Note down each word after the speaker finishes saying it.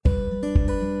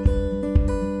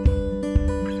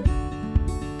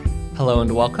Hello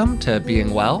and welcome to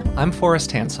Being Well. I'm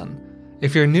Forrest Hansen.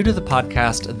 If you're new to the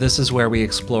podcast, this is where we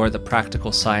explore the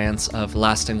practical science of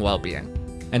lasting well-being.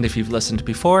 And if you've listened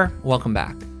before, welcome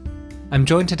back. I'm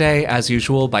joined today, as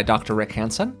usual, by Dr. Rick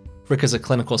Hansen. Rick is a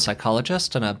clinical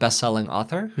psychologist and a best-selling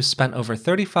author who spent over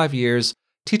 35 years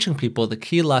teaching people the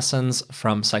key lessons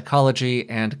from psychology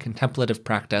and contemplative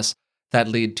practice that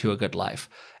lead to a good life.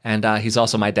 And he's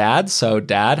also my dad. So,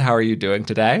 Dad, how are you doing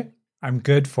today? I'm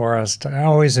good, Forrest. I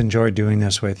always enjoy doing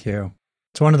this with you.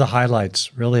 It's one of the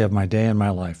highlights, really, of my day and my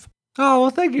life. Oh,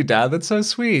 well, thank you, Dad. That's so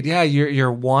sweet. Yeah,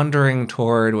 you're wandering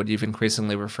toward what you've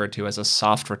increasingly referred to as a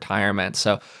soft retirement.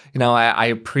 So, I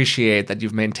appreciate that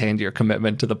you've maintained your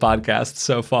commitment to the podcast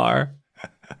so far.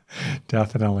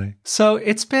 Definitely. So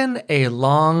it's been a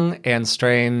long and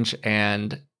strange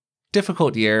and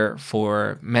difficult year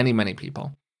for many, many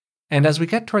people. And as we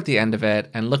get toward the end of it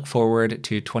and look forward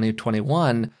to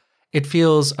 2021, it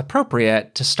feels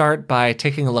appropriate to start by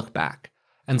taking a look back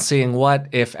and seeing what,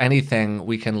 if anything,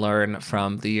 we can learn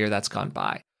from the year that's gone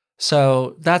by.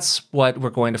 So that's what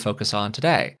we're going to focus on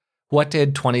today. What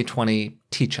did 2020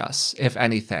 teach us, if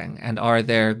anything? And are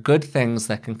there good things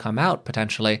that can come out,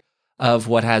 potentially, of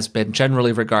what has been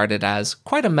generally regarded as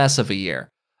quite a mess of a year?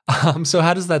 So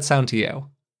how does that sound to you?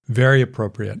 Very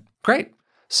appropriate. Great.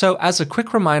 So as a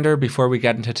quick reminder before we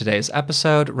get into today's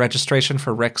episode, registration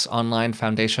for Rick's online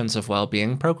Foundations of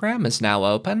Wellbeing program is now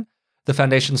open. The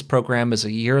Foundations program is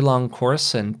a year-long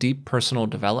course in deep personal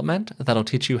development that'll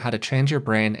teach you how to change your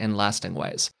brain in lasting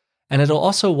ways. And it'll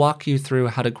also walk you through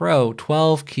how to grow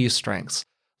 12 key strengths,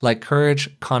 like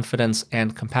courage, confidence,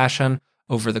 and compassion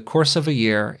over the course of a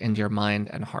year in your mind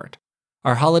and heart.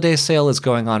 Our holiday sale is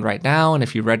going on right now, and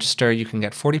if you register, you can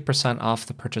get 40% off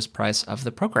the purchase price of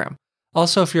the program.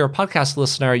 Also, if you're a podcast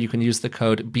listener, you can use the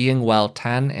code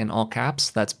BEINGWELL10 in all caps.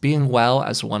 That's being well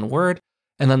as one word,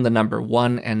 and then the number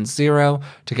 1 and 0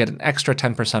 to get an extra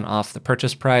 10% off the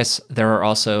purchase price. There are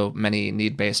also many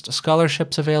need-based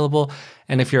scholarships available,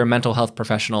 and if you're a mental health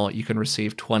professional, you can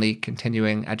receive 20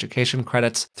 continuing education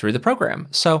credits through the program.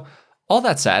 So, all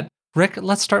that said, Rick,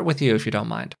 let's start with you if you don't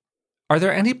mind. Are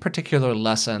there any particular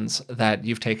lessons that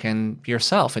you've taken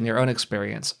yourself in your own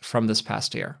experience from this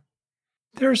past year?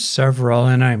 There's several,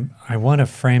 and I want to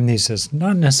frame these as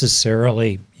not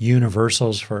necessarily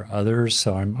universals for others,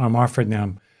 so I'm offering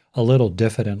them a little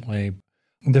diffidently.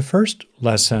 The first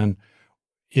lesson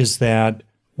is that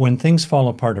when things fall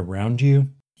apart around you,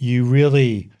 you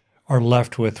really are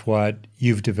left with what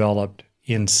you've developed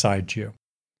inside you.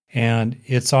 And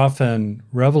it's often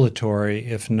revelatory,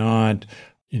 if not,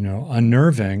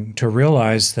 unnerving, to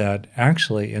realize that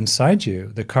actually inside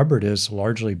you, the cupboard is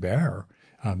largely bare.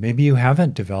 Maybe you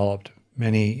haven't developed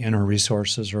many inner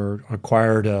resources or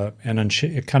acquired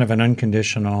kind of an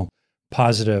unconditional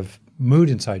positive mood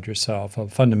inside yourself, a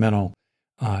fundamental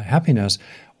happiness.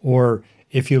 Or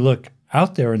if you look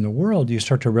out there in the world, you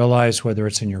start to realize whether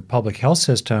it's in your public health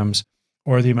systems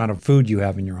or the amount of food you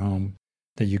have in your home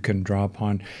that you can draw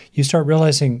upon, you start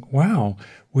realizing, wow,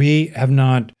 we have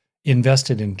not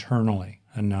invested internally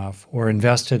enough or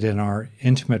invested in our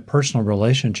intimate personal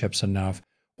relationships enough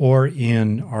or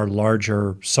in our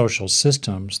larger social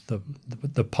systems,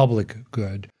 the public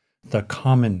good, the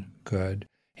common good.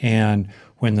 And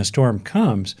when the storm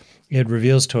comes, it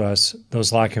reveals to us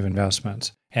those lack of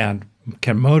investments and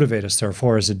can motivate us,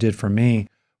 therefore, as it did for me,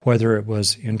 whether it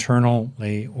was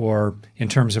internally or in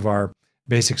terms of our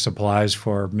basic supplies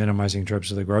for minimizing trips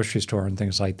to the grocery store and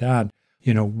things like that,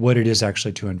 what it is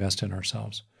actually to invest in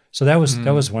ourselves. So that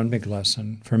was one big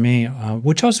lesson for me,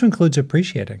 which also includes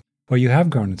appreciating what you have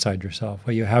grown inside yourself,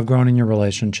 what you have grown in your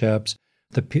relationships,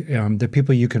 the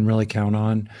people you can really count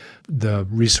on, the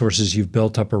resources you've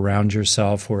built up around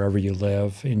yourself wherever you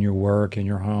live, in your work, in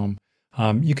your home.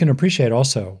 You can appreciate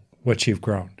also what you've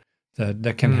grown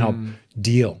that can help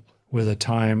deal with a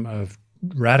time of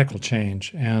radical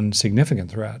change and significant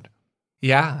threat.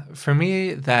 Yeah, for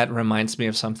me, that reminds me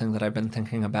of something that I've been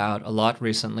thinking about a lot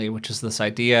recently, which is this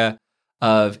idea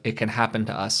of it can happen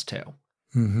to us too.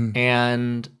 Mm-hmm.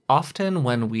 And often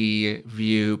when we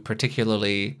view,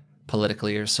 particularly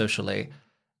politically or socially,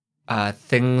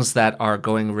 things that are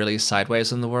going really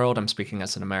sideways in the world, I'm speaking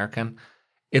as an American,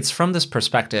 it's from this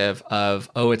perspective of,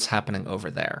 oh, it's happening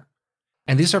over there.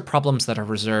 And these are problems that are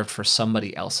reserved for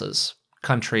somebody else's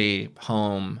country,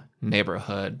 home,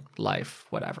 neighborhood, life,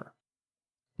 whatever.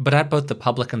 But at both the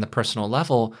public and the personal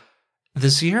level,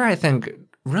 this year, I think,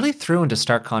 really threw into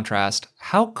stark contrast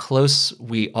how close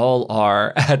we all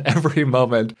are at every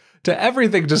moment to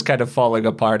everything just kind of falling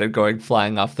apart and going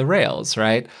flying off the rails,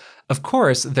 right? Of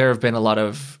course, there have been a lot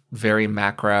of very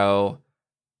macro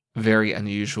very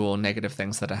unusual negative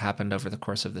things that have happened over the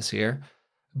course of this year.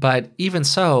 But even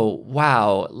so,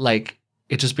 wow, like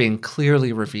it just being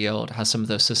clearly revealed how some of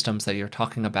those systems that you're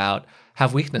talking about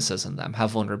have weaknesses in them,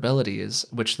 have vulnerabilities,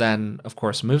 which then, of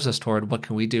course, moves us toward what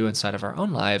can we do inside of our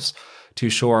own lives to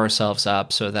shore ourselves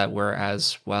up so that we're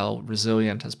as, well,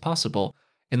 resilient as possible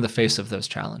in the face of those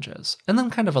challenges. And then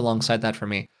kind of alongside that for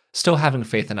me, still having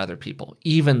faith in other people,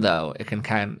 even though it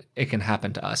can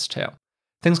happen to us too.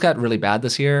 Things got really bad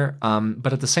this year,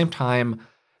 but at the same time,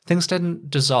 things didn't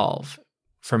dissolve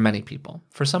for many people.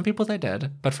 For some people they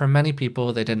did, but for many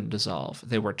people they didn't dissolve.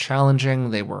 They were challenging,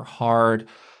 they were hard,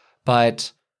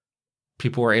 but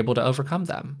people were able to overcome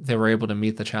them. They were able to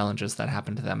meet the challenges that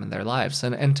happened to them in their lives.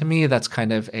 And to me, that's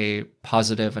kind of a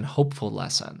positive and hopeful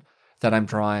lesson that I'm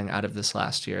drawing out of this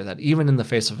last year, that even in the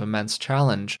face of immense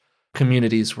challenge,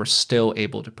 communities were still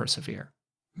able to persevere.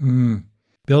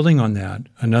 Building on that,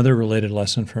 another related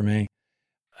lesson for me,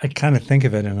 I kind of think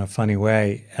of it in a funny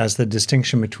way as the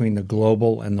distinction between the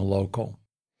global and the local.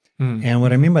 And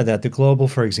what I mean by that, the global,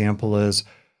 for example, is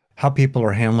how people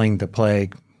are handling the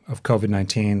plague of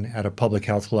COVID-19 at a public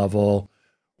health level,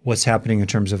 what's happening in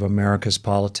terms of America's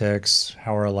politics,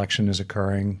 how our election is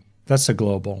occurring. That's the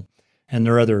global. And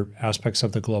there are other aspects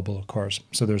of the global, of course.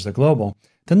 So there's the global.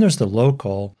 Then there's the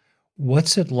local.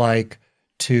 What's it like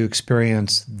to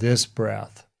experience this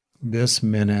breath, this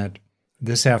minute,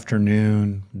 this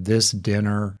afternoon, this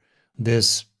dinner,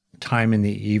 this time in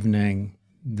the evening,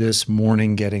 this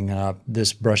morning getting up,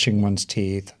 this brushing one's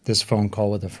teeth, this phone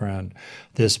call with a friend,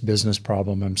 this business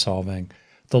problem I'm solving,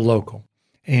 the local.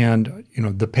 And,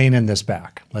 the pain in this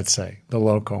back, let's say, the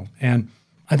local. And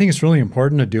I think it's really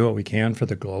important to do what we can for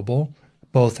the global,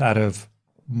 both out of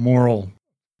moral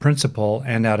principle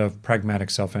and out of pragmatic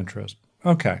self-interest.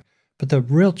 Okay. But the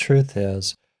real truth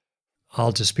is,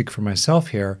 I'll just speak for myself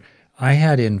here, I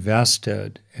had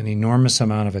invested an enormous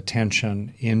amount of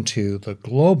attention into the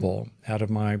global out of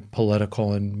my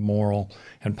political and moral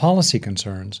and policy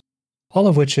concerns, all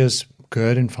of which is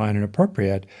good and fine and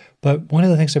appropriate. But one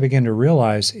of the things I began to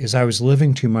realize is I was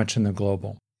living too much in the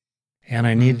global, and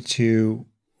I needed to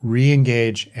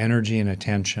re-engage energy and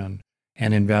attention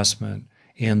and investment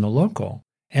in the local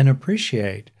and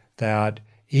appreciate that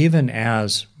even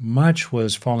as much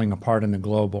was falling apart in the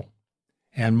global,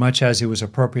 and much as it was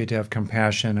appropriate to have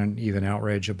compassion and even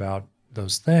outrage about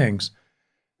those things,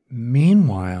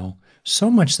 meanwhile, so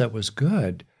much that was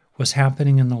good was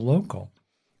happening in the local.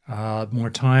 More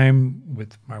time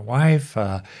with my wife,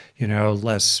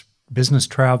 less business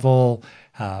travel,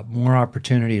 more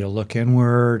opportunity to look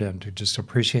inward and to just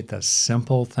appreciate the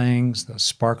simple things, the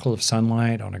sparkle of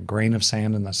sunlight on a grain of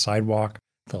sand in the sidewalk,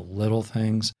 the little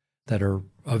things that are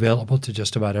available to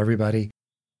just about everybody.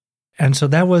 And so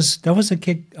that was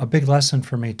a big lesson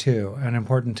for me too, an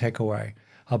important takeaway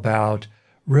about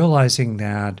realizing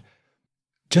that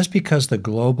just because the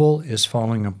global is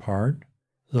falling apart,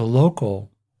 the local,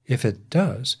 if it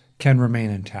does, can remain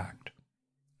intact.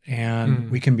 And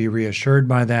we can be reassured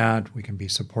by that, we can be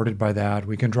supported by that,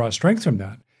 we can draw strength from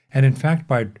that. And in fact,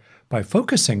 by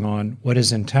focusing on what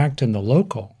is intact in the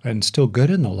local and still good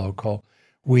in the local,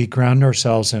 we ground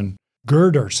ourselves and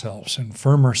gird ourselves and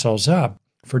firm ourselves up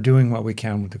for doing what we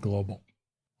can with the global.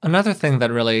 Another thing that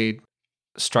really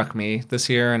struck me this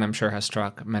year, and I'm sure has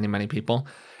struck many, many people,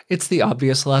 it's the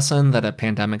obvious lesson that a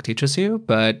pandemic teaches you,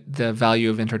 but the value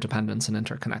of interdependence and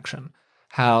interconnection.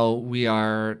 How we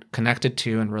are connected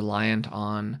to and reliant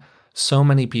on so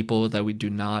many people that we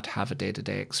do not have a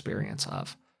day-to-day experience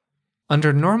of.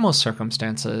 Under normal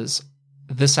circumstances,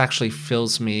 this actually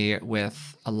fills me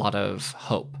with a lot of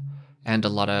hope and a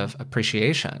lot of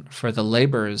appreciation for the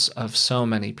labors of so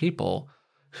many people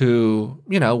who,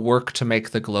 work to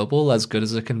make the global as good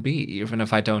as it can be, even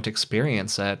if I don't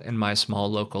experience it in my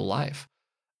small local life.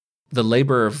 The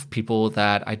labor of people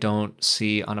that I don't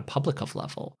see on a public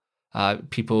level,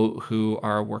 people who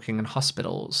are working in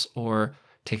hospitals or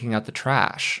taking out the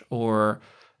trash or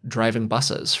driving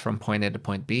buses from point A to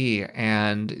point B,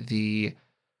 and the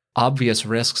obvious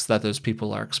risks that those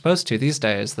people are exposed to these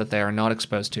days that they are not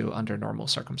exposed to under normal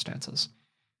circumstances.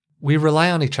 We rely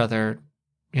on each other,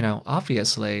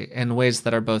 obviously, in ways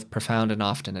that are both profound and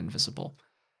often invisible.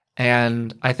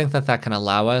 And I think that can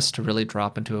allow us to really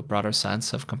drop into a broader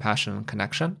sense of compassion and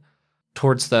connection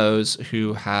towards those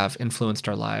who have influenced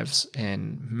our lives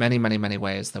in many, many, many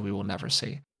ways that we will never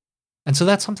see. And so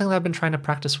that's something that I've been trying to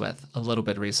practice with a little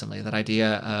bit recently, that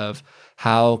idea of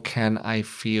how can I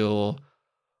feel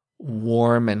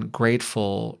warm and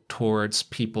grateful towards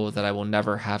people that I will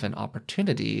never have an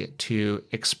opportunity to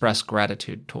express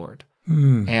gratitude toward.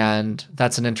 And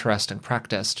that's an interesting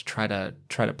practice to try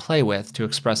to play with, to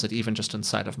express it even just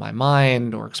inside of my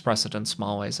mind or express it in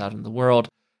small ways out in the world.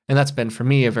 And that's been, for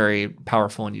me, a very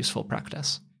powerful and useful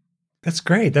practice. That's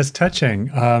great. That's touching.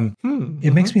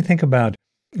 It makes me think about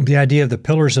the idea of the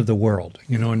pillars of the world.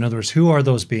 In other words, who are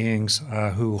those beings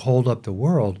who hold up the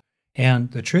world?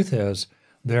 And the truth is,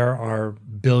 there are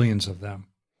billions of them.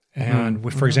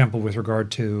 And for example, with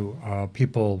regard to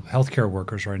people, healthcare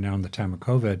workers right now in the time of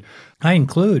COVID, I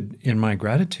include in my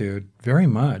gratitude very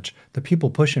much the people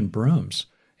pushing brooms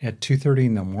at 2:30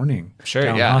 in the morning. Sure,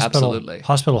 yeah, absolutely.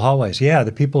 Hospital hallways. Yeah,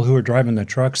 the people who are driving the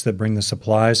trucks that bring the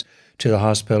supplies to the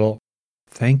hospital.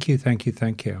 Thank you, thank you,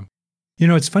 thank you.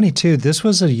 It's funny too, this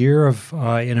was a year of,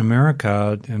 in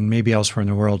America and maybe elsewhere in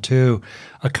the world too,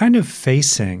 a kind of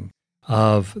facing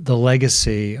of the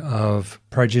legacy of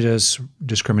prejudice,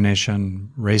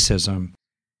 discrimination, racism,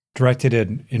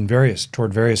 directed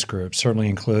toward various groups, certainly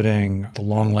including the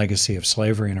long legacy of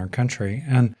slavery in our country.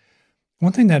 And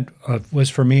one thing that was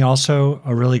for me also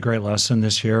a really great lesson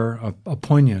this year, a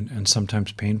poignant and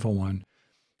sometimes painful one,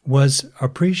 was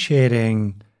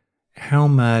appreciating how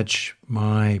much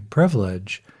my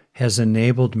privilege has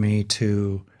enabled me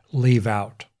to leave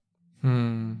out.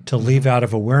 To leave out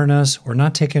of awareness or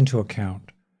not take into account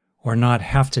or not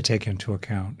have to take into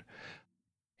account.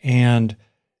 And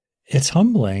it's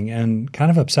humbling and kind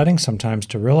of upsetting sometimes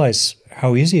to realize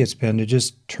how easy it's been to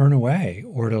just turn away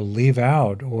or to leave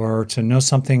out or to know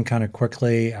something kind of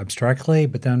quickly, abstractly,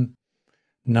 but then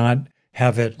not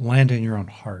have it land in your own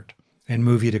heart and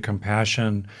move you to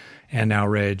compassion and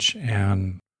outrage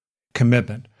and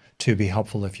commitment to be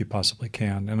helpful if you possibly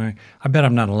can. And I bet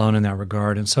I'm not alone in that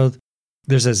regard. And so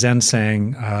there's a Zen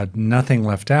saying, nothing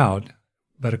left out,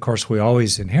 but of course we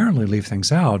always inherently leave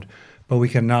things out, but we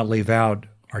cannot leave out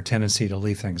our tendency to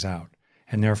leave things out.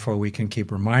 And therefore we can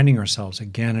keep reminding ourselves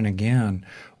again and again,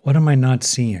 what am I not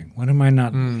seeing? What am I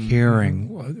not hearing?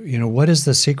 What is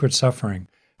the secret suffering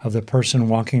of the person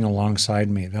walking alongside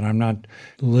me that I'm not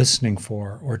listening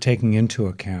for or taking into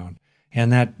account?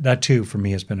 And that too, for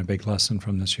me, has been a big lesson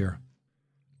from this year.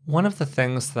 One of the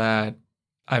things that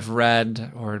I've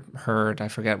read or heard, I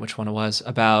forget which one it was,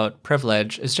 about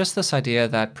privilege is just this idea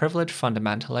that privilege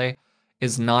fundamentally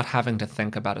is not having to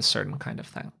think about a certain kind of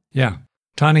thing. Yeah.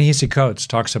 Ta-Nehisi Coates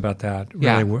talks about that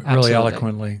really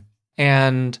eloquently.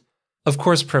 And of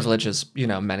course, privilege is,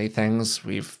 many things.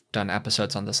 We've done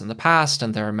episodes on this in the past,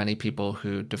 and there are many people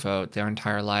who devote their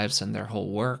entire lives and their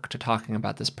whole work to talking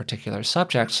about this particular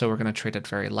subject, so we're going to treat it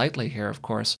very lightly here, of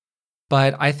course.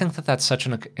 But I think that that's such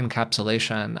an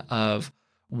encapsulation of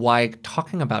why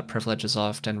talking about privilege is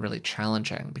often really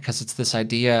challenging, because it's this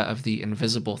idea of the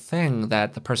invisible thing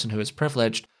that the person who is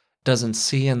privileged doesn't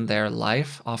see in their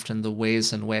life, often the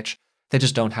ways in which they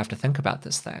just don't have to think about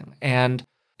this thing. And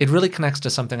it really connects to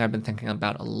something I've been thinking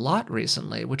about a lot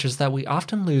recently, which is that we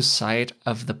often lose sight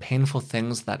of the painful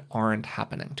things that aren't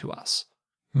happening to us.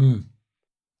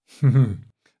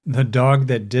 The dog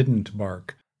that didn't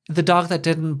bark. The dog that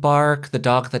didn't bark, the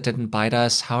dog that didn't bite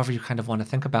us, however you kind of want to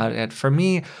think about it. For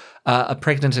me, a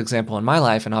pregnant example in my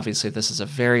life, and obviously this is a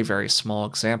very, very small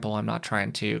example, I'm not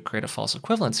trying to create a false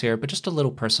equivalence here, but just a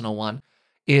little personal one,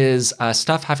 is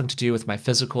stuff having to do with my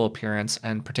physical appearance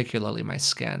and particularly my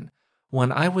skin.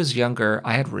 When I was younger,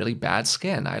 I had really bad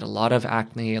skin. I had a lot of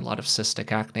acne, a lot of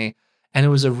cystic acne, and it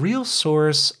was a real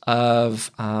source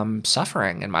of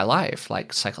suffering in my life,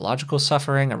 like psychological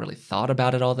suffering. I really thought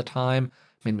about it all the time.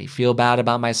 Made me feel bad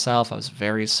about myself. I was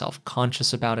very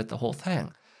self-conscious about it, the whole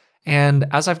thing. And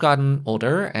as I've gotten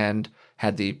older and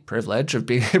had the privilege of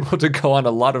being able to go on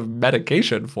a lot of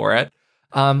medication for it,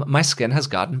 my skin has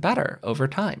gotten better over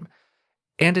time.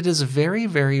 And it is very,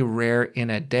 very rare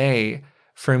in a day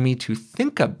for me to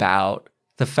think about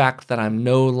the fact that I'm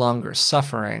no longer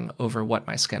suffering over what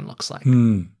my skin looks like.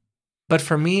 But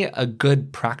for me, a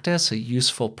good practice, a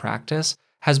useful practice,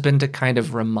 has been to kind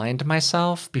of remind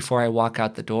myself before I walk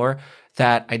out the door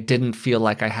that I didn't feel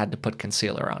like I had to put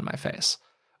concealer on my face.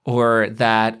 Or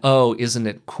that, isn't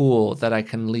it cool that I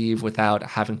can leave without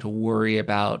having to worry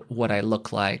about what I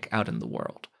look like out in the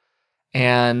world?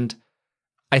 And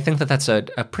I think that that's a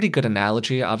pretty good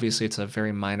analogy. Obviously, it's a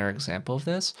very minor example of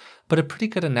this, but a pretty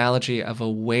good analogy of a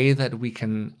way that we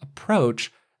can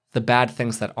approach the bad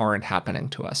things that aren't happening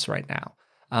to us right now.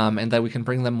 And that we can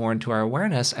bring them more into our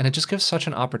awareness. And it just gives such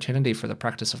an opportunity for the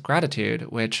practice of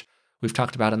gratitude, which we've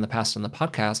talked about in the past on the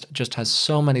podcast, just has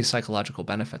so many psychological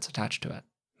benefits attached to it.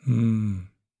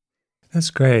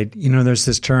 That's great. There's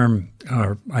this term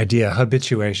or idea,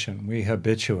 habituation. We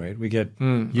habituate. We get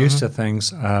used to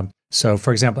things. So,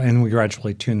 for example, and we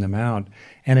gradually tune them out.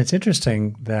 And it's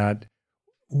interesting that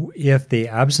if the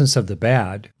absence of the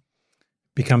bad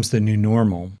becomes the new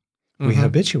normal, we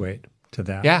habituate to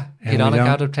that. Yeah, hedonic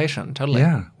adaptation, totally.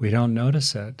 Yeah, we don't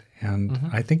notice it. And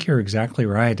I think you're exactly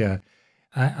right.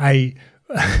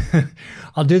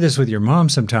 I'll do this with your mom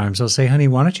sometimes. I'll say, honey,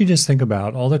 why don't you just think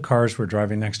about all the cars we're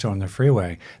driving next to on the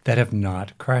freeway that have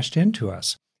not crashed into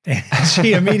us? And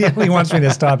she immediately wants me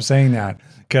to stop saying that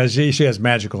because she has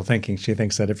magical thinking. She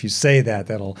thinks that if you say that,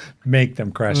 that'll make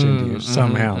them crash into you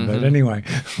somehow. But anyway,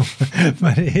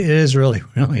 but it is really,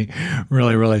 really,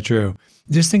 really, really true.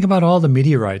 Just think about all the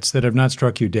meteorites that have not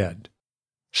struck you dead.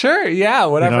 Sure, yeah,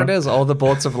 whatever it is, all the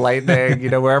bolts of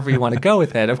lightning, wherever you want to go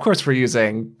with it. Of course, we're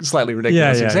using slightly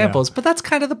ridiculous examples, but that's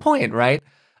kind of the point, right?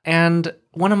 And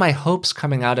one of my hopes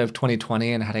coming out of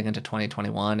 2020 and heading into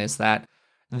 2021 is that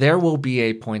there will be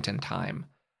a point in time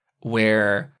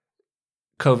where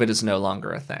COVID is no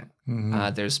longer a thing.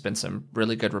 There's been some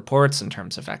really good reports in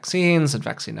terms of vaccines and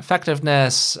vaccine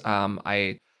effectiveness.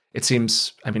 It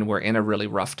seems, we're in a really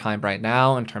rough time right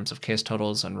now in terms of case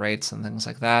totals and rates and things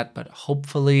like that, but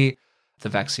hopefully the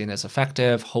vaccine is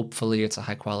effective. Hopefully it's a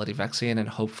high quality vaccine, and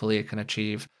hopefully it can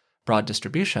achieve broad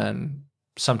distribution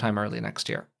sometime early next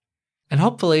year. And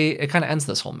hopefully it kind of ends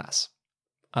this whole mess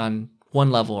on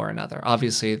one level or another.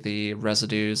 Obviously, the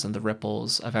residues and the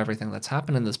ripples of everything that's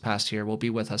happened in this past year will be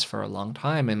with us for a long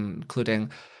time,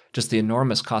 including just the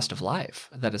enormous cost of life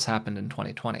that has happened in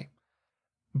 2020.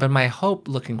 But my hope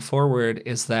looking forward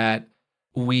is that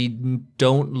we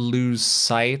don't lose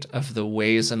sight of the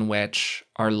ways in which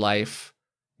our life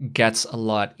gets a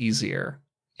lot easier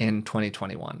in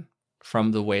 2021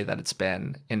 from the way that it's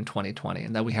been in 2020,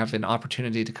 and that we have an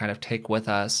opportunity to kind of take with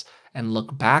us and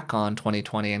look back on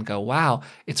 2020 and go, wow,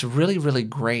 it's really, really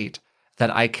great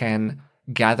that I can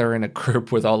gather in a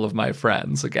group with all of my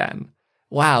friends again.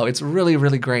 Wow, it's really,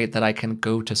 really great that I can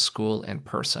go to school in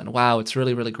person. Wow, it's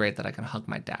really, really great that I can hug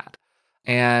my dad.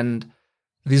 And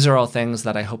these are all things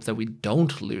that I hope that we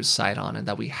don't lose sight on and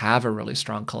that we have a really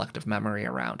strong collective memory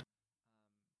around.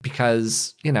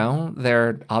 Because,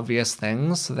 they're obvious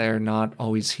things. They're not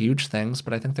always huge things,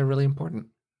 but I think they're really important.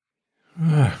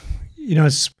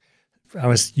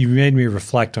 You made me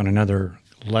reflect on another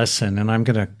lesson, and I'm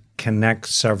going to connect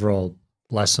several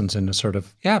lessons into sort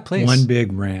of one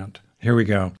big rant. Here we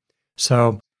go.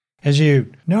 So, as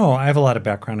you know, I have a lot of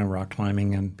background in rock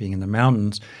climbing and being in the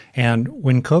mountains. And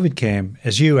when COVID came,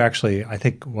 as you actually, I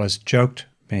think, joked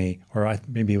me, or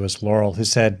maybe it was Laurel, who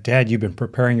said, Dad, you've been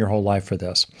preparing your whole life for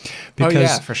this.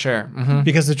 Because, for sure.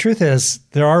 Because the truth is,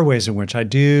 there are ways in which I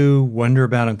do wonder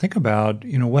about and think about,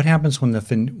 what happens when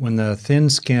the thin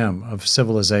skim of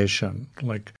civilization,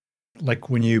 like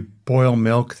when you boil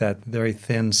milk, that very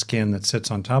thin skin that sits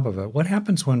on top of it, what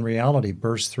happens when reality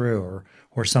bursts through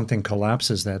or something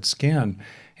collapses that skin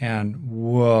and,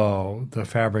 whoa, the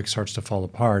fabric starts to fall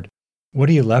apart? What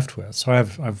are you left with? So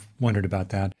I've wondered about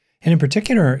that. And in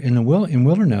particular, in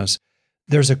wilderness,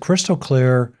 there's a crystal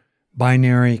clear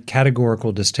binary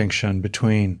categorical distinction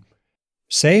between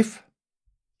safe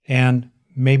and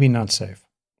maybe not safe.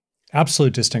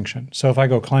 Absolute distinction. So if I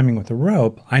go climbing with a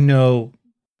rope, I know,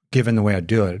 given the way I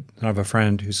do it, I have a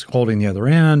friend who's holding the other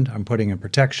end, I'm putting in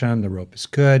protection, the rope is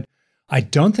good. I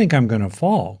don't think I'm going to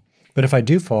fall, but if I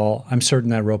do fall, I'm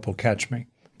certain that rope will catch me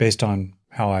based on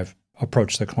how I've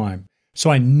approached the climb.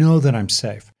 So I know that I'm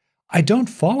safe. I don't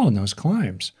fall on those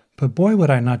climbs, but boy, would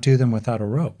I not do them without a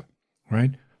rope,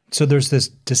 right? So there's this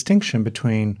distinction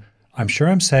between I'm sure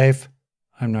I'm safe,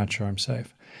 I'm not sure I'm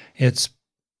safe. It's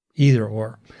either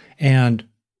or. And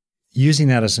using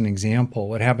that as an example,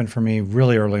 what happened for me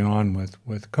really early on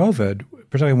with COVID,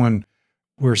 particularly when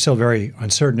we were still very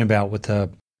uncertain about what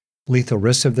the lethal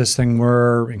risks of this thing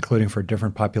were, including for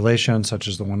different populations, such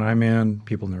as the one I'm in,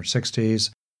 people in their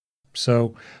 60s.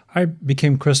 So I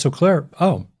became crystal clear,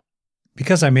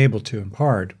 because I'm able to in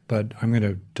part, but I'm going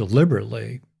to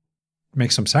deliberately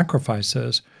make some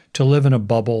sacrifices to live in a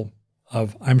bubble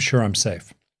of I'm sure I'm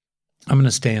safe. I'm going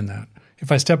to stay in that. If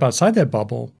I step outside that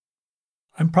bubble,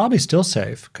 I'm probably still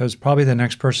safe because probably the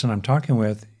next person I'm talking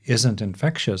with isn't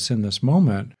infectious in this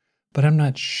moment, but I'm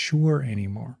not sure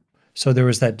anymore. So there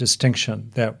was that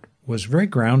distinction that was very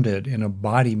grounded in a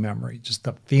body memory, just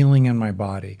the feeling in my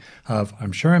body of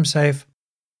I'm sure I'm safe.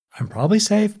 I'm probably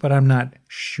safe, but I'm not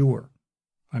sure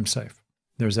I'm safe.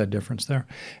 There's that difference there.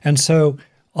 And so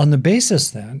on the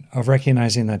basis then of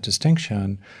recognizing that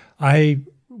distinction, I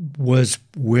was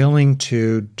willing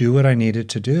to do what I needed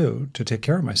to do to take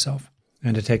care of myself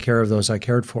and to take care of those I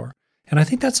cared for. And I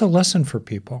think that's a lesson for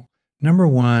people. Number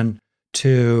one,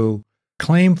 to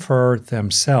claim for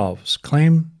themselves,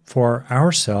 claim for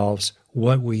ourselves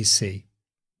what we see,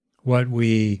 what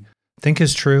we think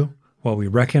is true, what we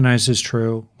recognize as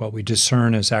true, what we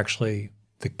discern as actually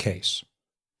the case,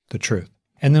 the truth.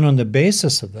 And then on the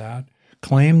basis of that,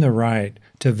 claim the right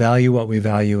to value what we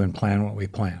value and plan what we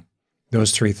plan.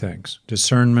 Those three things: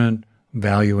 discernment,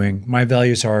 valuing. My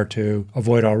values are to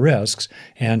avoid all risks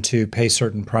and to pay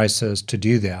certain prices to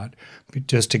do that,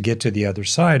 just to get to the other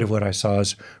side of what I saw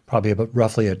as probably about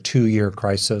roughly a 2-year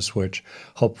crisis, which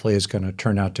hopefully is going to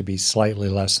turn out to be slightly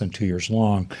less than 2 years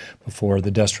long before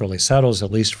the dust really settles,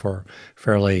 at least for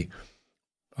fairly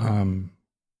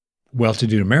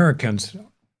well-to-do Americans,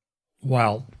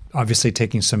 while obviously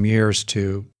taking some years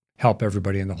to help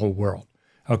everybody in the whole world.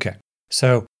 Okay,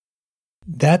 so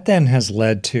that then has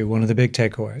led to one of the big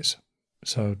takeaways.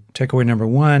 So takeaway number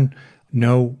 1,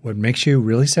 know what makes you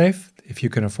really safe if you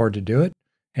can afford to do it,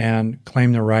 and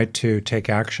claim the right to take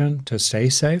action to stay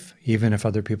safe, even if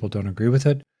other people don't agree with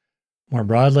it. More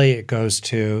broadly, it goes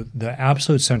to the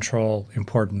absolute central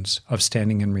importance of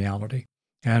standing in reality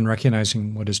and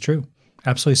recognizing what is true.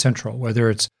 Absolutely central, whether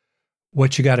it's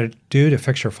what you got to do to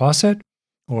fix your faucet,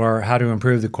 or how to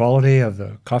improve the quality of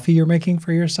the coffee you're making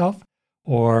for yourself,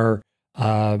 or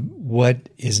what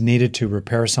is needed to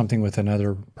repair something with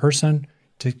another person,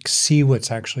 to see what's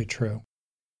actually true.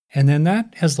 And then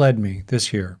that has led me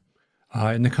this year,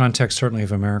 in the context certainly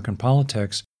of American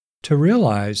politics, to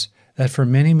realize that for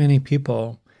many, many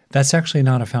people, that's actually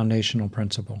not a foundational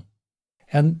principle.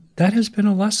 And that has been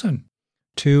a lesson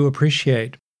to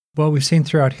appreciate. Well, we've seen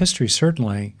throughout history,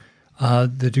 certainly,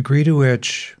 the degree to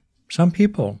which some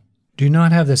people do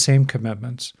not have the same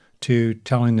commitments to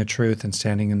telling the truth and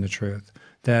standing in the truth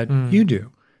that you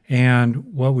do.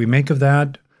 And what we make of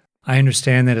that, I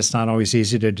understand that it's not always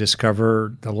easy to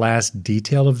discover the last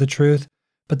detail of the truth,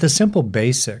 but the simple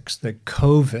basics that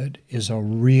COVID is a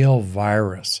real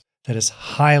virus that is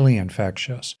highly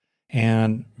infectious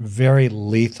and very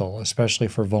lethal, especially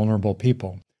for vulnerable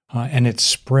people, and it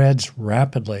spreads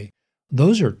rapidly.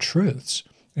 Those are truths.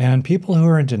 And people who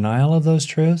are in denial of those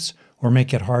truths, or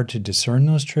make it hard to discern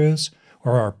those truths,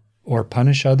 or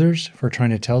punish others for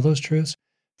trying to tell those truths,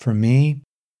 for me,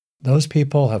 those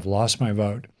people have lost my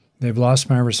vote. They've lost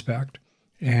my respect.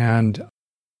 And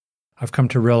I've come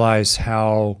to realize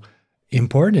how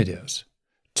important it is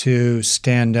to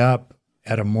stand up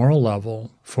at a moral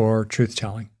level for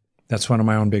truth-telling. That's one of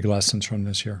my own big lessons from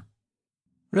this year.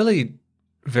 Really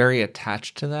very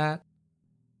attached to that.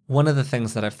 One of the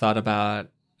things that I've thought about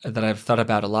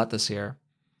a lot this year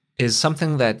is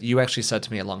something that you actually said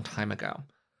to me a long time ago,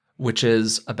 which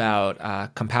is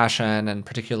about compassion, and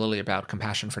particularly about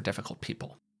compassion for difficult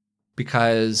people.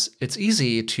 Because it's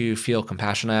easy to feel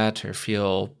compassionate or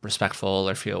feel respectful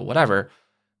or feel whatever,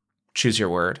 choose your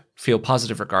word, feel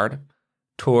positive regard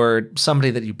toward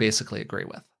somebody that you basically agree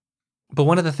with. But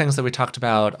one of the things that we talked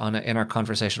about in our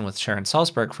conversation with Sharon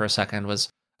Salzberg for a second was,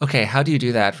 okay, how do you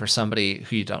do that for somebody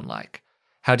who you don't like?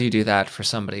 How do you do that for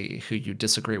somebody who you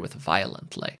disagree with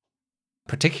violently?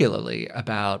 Particularly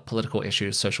about political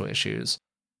issues, social issues,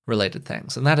 related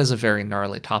things. And that is a very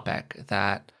gnarly topic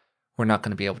that we're not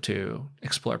going to be able to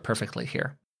explore perfectly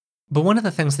here. But one of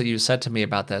the things that you said to me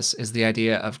about this is the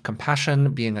idea of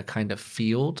compassion being a kind of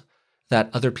field that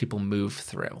other people move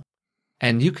through.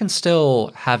 And you can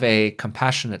still have a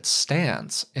compassionate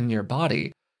stance in your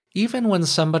body, even when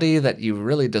somebody that you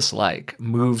really dislike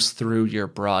moves through your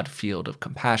broad field of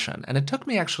compassion. And it took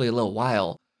me actually a little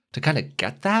while to kind of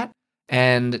get that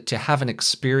and to have an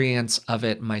experience of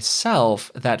it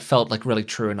myself that felt like really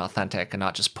true and authentic and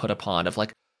not just put upon of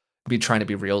like be trying to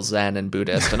be real Zen and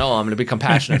Buddhist and, I'm going to be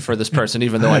compassionate for this person,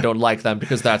 even though I don't like them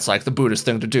because that's like the Buddhist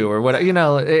thing to do or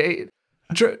whatever,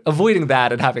 avoiding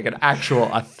that and having an actual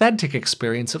authentic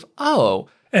experience of,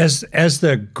 As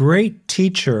the great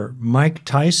teacher Mike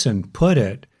Tyson put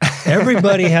it,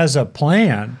 everybody has a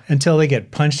plan until they get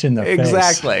punched in the face.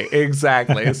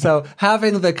 Exactly. So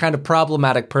having the kind of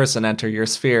problematic person enter your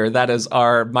sphere, that is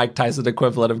our Mike Tyson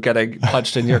equivalent of getting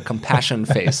punched in your compassion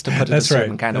face, to put it a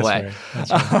certain kind of way.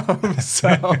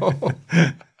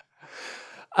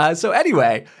 So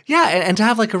anyway, yeah, and to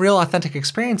have like a real authentic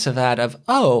experience of that, of,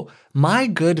 my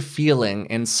good feeling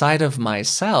inside of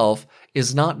myself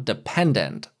is not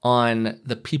dependent on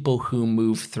the people who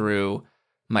move through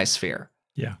my sphere.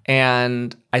 Yeah.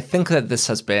 And I think that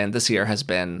this year has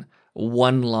been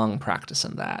one long practice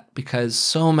in that, because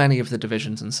so many of the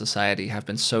divisions in society have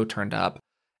been so turned up,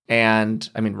 and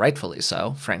I mean, rightfully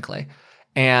so, frankly.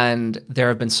 And there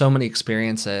have been so many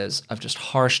experiences of just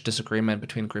harsh disagreement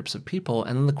between groups of people.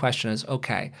 And then the question is,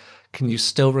 okay, can you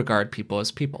still regard people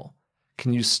as people?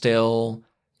 Can you still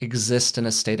exist in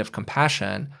a state of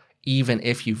compassion, even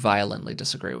if you violently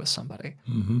disagree with somebody.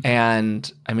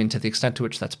 And I mean, to the extent to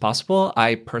which that's possible,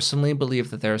 I personally believe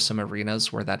that there are some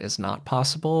arenas where that is not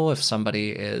possible. If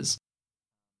somebody is,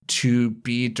 to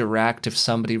be direct, if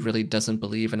somebody really doesn't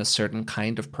believe in a certain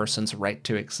kind of person's right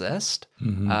to exist,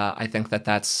 I think that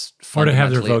that's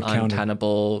fundamentally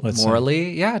untenable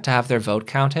morally. Yeah, to have their vote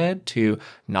counted, to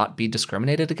not be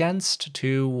discriminated against,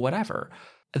 to whatever.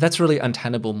 That's really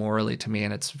untenable morally to me,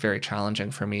 and it's very challenging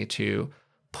for me to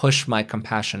push my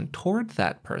compassion toward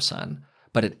that person.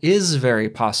 But it is very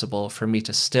possible for me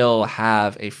to still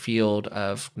have a field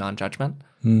of non-judgment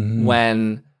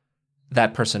when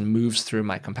that person moves through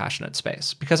my compassionate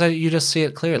space, because you just see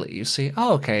it clearly. You see,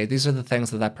 oh, okay, these are the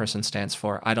things that that person stands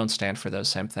for. I don't stand for those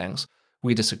same things.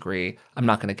 We disagree. I'm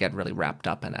not going to get really wrapped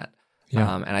up in it.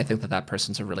 Yeah. And I think that that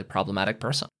person's a really problematic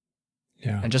person.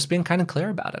 Yeah. And just being kind of clear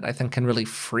about it, I think, can really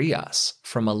free us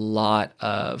from a lot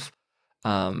of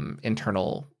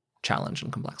internal challenge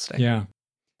and complexity. Yeah.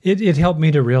 It helped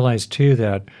me to realize, too,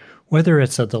 that whether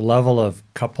it's at the level of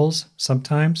couples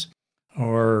sometimes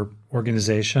or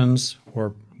organizations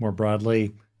or more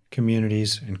broadly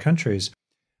communities and countries,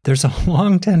 there's a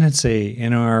long tendency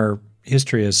in our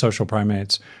history as social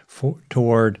primates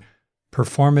toward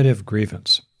performative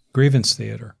grievance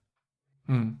theater,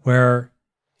 where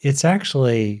it's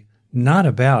actually not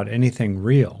about anything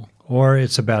real, or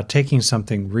it's about taking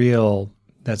something real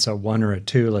that's a 1 or a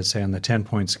 2, let's say on the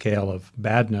 10-point scale of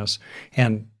badness,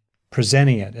 and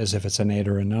presenting it as if it's an 8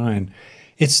 or a 9.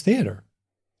 It's theater.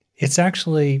 It's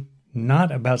actually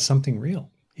not about something real.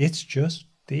 It's just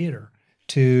theater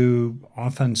to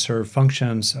often serve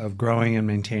functions of growing and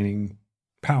maintaining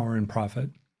power and profit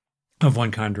of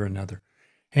one kind or another.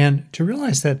 And to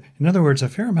realize that, in other words, a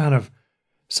fair amount of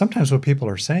sometimes what people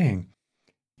are saying,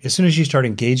 as soon as you start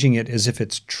engaging it as if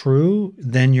it's true,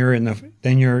 then you're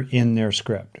in their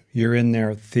script. You're in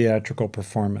their theatrical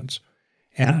performance.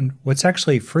 And what's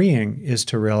actually freeing is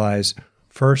to realize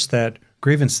first that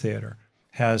grievance theater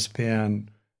has been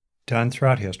done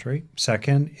throughout history.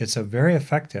 Second, it's a very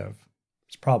effective,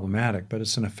 it's problematic, but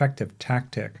it's an effective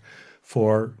tactic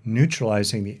for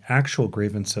neutralizing the actual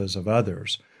grievances of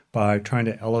others by trying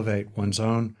to elevate one's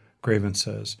own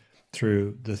grievances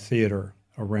through the theater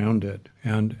around it.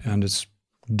 And it's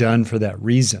done for that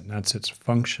reason. That's its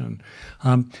function.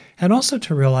 And also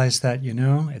to realize that,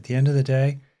 at the end of the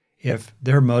day, if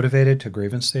they're motivated to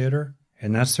grievance theater,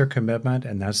 and that's their commitment,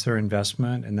 and that's their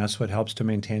investment, and that's what helps to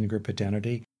maintain group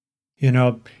identity,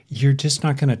 you're just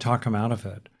not going to talk them out of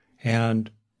it. And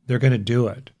they're going to do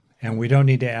it. And we don't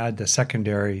need to add the second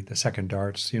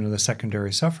darts, the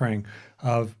secondary suffering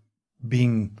of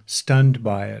being stunned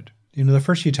by it. The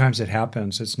first few times it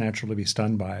happens, it's natural to be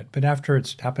stunned by it. But after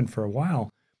it's happened for a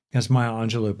while, as Maya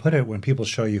Angelou put it, when people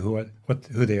show you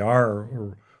who they are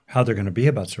or how they're going to be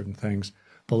about certain things,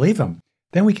 believe them.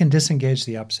 Then we can disengage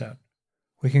the upset.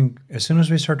 We can, as soon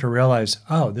as we start to realize,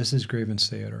 oh, this is grievance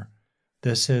theater.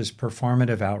 This is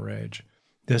performative outrage.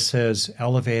 This is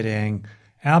elevating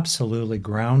absolutely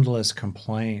groundless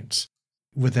complaints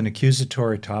with an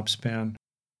accusatory topspin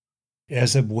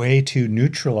as a way to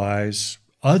neutralize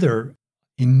other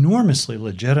enormously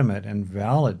legitimate and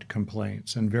valid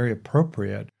complaints and very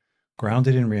appropriate,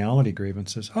 grounded in reality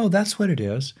grievances. Oh, that's what it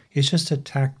is. It's just a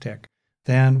tactic.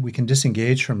 Then we can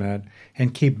disengage from it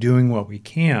and keep doing what we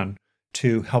can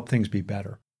to help things be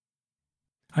better.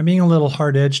 I'm being a little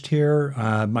hard-edged here.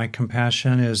 My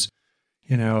compassion is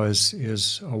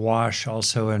awash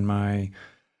also in my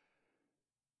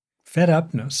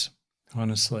fed-upness,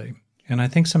 honestly. And I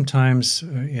think sometimes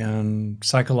in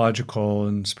psychological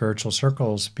and spiritual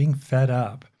circles, being fed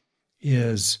up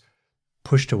is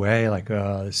pushed away like,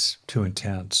 oh, it's too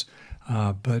intense.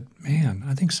 But man,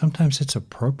 I think sometimes it's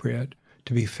appropriate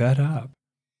to be fed up.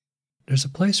 There's a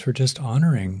place for just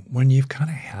honoring when you've kind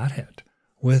of had it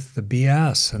with the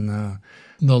BS and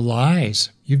the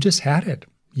lies. You've just had it.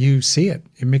 You see it.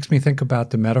 It makes me think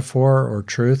about the metaphor or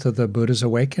truth of the Buddha's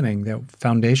awakening, that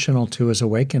foundational to his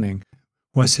awakening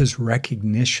was his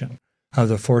recognition of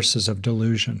the forces of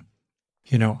delusion.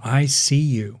 I see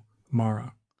you,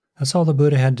 Mara. That's all the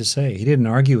Buddha had to say. He didn't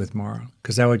argue with Mara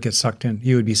because that would get sucked in.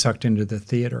 He would be sucked into the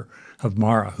theater of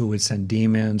Mara, who would send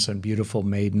demons and beautiful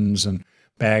maidens and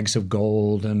bags of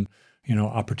gold and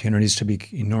opportunities to be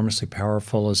enormously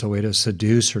powerful as a way to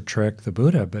seduce or trick the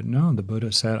Buddha. But no, the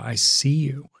Buddha said, I see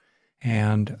you.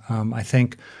 And I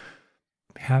think,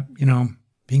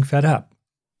 being fed up,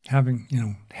 having,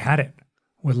 had it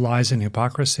with lies and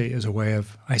hypocrisy is a way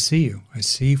of, I see you. I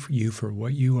see you for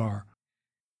what you are.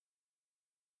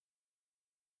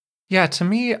 Yeah, to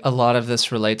me, a lot of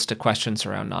this relates to questions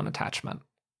around non-attachment.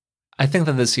 I think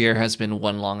that this year has been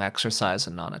one long exercise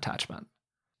in non-attachment,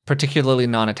 particularly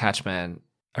non-attachment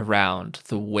around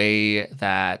the ways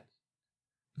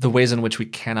in which we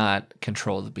cannot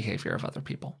control the behavior of other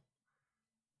people.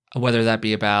 Whether that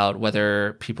be about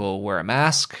whether people wear a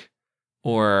mask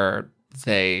or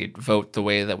they vote the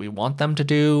way that we want them to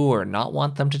do or not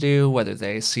want them to do, whether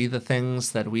they see the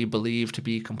things that we believe to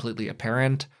be completely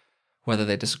apparent, whether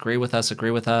they disagree with us,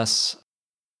 agree with us,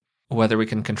 whether we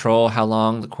can control how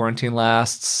long the quarantine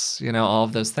lasts, all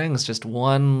of those things. Just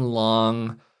one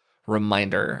long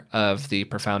reminder of the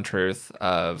profound truth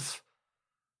of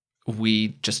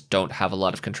we just don't have a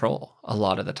lot of control a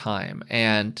lot of the time.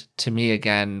 And to me,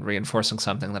 again, reinforcing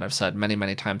something that I've said many,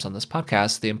 many times on this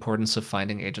podcast, the importance of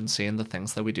finding agency in the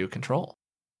things that we do control.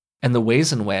 And the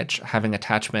ways in which having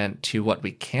attachment to what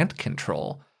we can't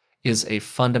control is a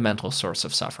fundamental source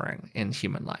of suffering in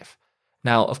human life.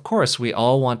 Now, of course, we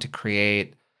all want to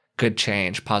create good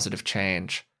change, positive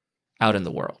change out in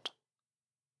the world.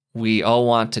 We all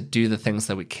want to do the things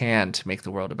that we can to make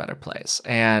the world a better place.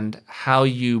 And how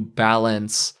you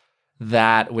balance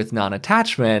that with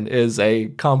non-attachment is a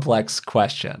complex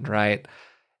question, right?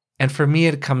 And for me,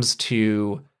 it comes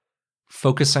to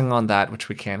focusing on that which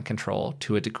we can control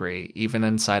to a degree, even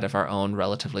inside of our own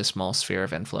relatively small sphere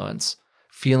of influence,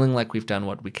 feeling like we've done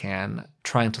what we can,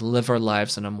 trying to live our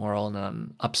lives in a moral and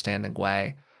an upstanding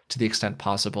way to the extent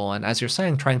possible. And as you're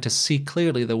saying, trying to see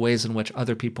clearly the ways in which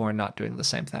other people are not doing the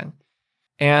same thing.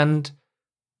 And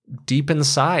deep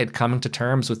inside, coming to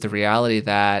terms with the reality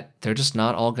that they're just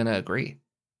not all going to agree,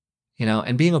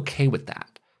 and being okay with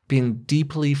that, being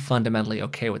deeply, fundamentally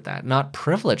okay with that, not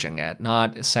privileging it,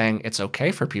 not saying it's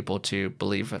okay for people to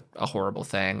believe a horrible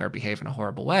thing or behave in a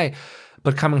horrible way,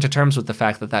 but coming to terms with the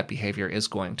fact that that behavior is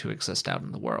going to exist out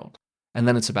in the world. And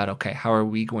then it's about, okay, how are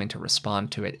we going to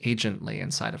respond to it agently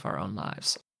inside of our own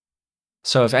lives?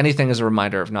 So if anything is a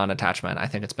reminder of non-attachment, I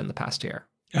think it's been the past year.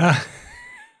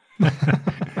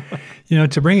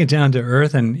 To bring it down to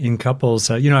earth and in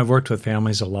couples, I've worked with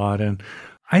families a lot, and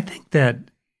I think that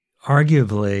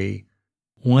arguably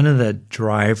one of the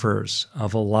drivers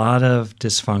of a lot of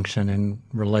dysfunction in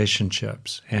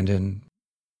relationships and in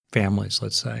families,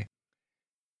 let's say,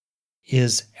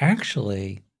 is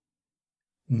actually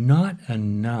not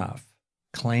enough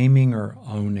claiming or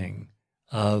owning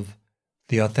of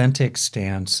the authentic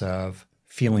stance of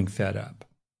feeling fed up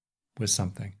with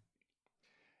something.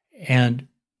 And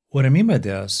what I mean by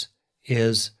this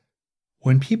is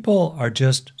when people are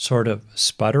just sort of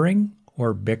sputtering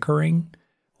or bickering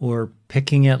or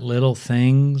picking at little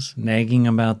things, nagging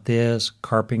about this,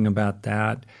 carping about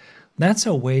that, that's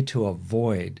a way to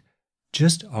avoid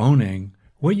just owning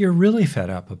what you're really fed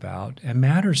up about and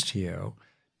matters to you,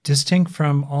 distinct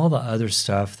from all the other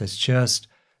stuff that's just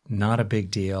not a big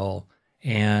deal,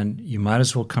 and you might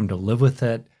as well come to live with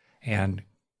it and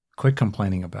quit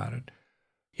complaining about it.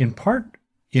 In part,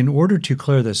 in order to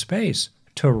clear the space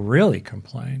to really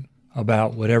complain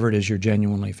about whatever it is you're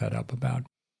genuinely fed up about.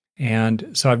 And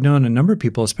so I've known a number of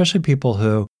people, especially people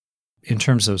who, in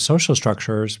terms of social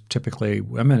structures, typically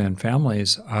women and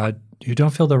families, who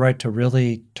don't feel the right to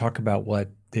really talk about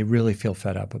what they really feel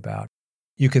fed up about.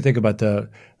 You could think about the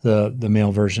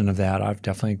male version of that. I've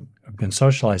definitely been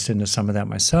socialized into some of that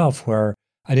myself, where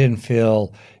I didn't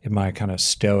feel in my kind of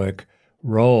stoic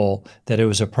role that it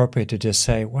was appropriate to just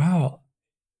say, wow,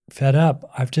 fed up.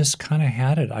 I've just kind of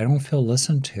had it. I don't feel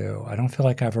listened to. I don't feel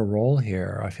like I have a role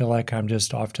here. I feel like I'm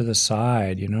just off to the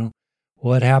side.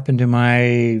 What happened to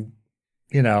my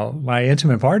my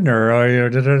intimate partner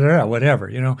or whatever,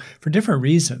 for different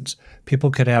reasons. People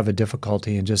could have a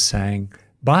difficulty in just saying,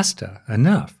 basta,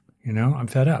 enough, I'm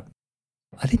fed up.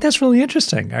 I think that's really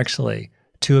interesting, actually,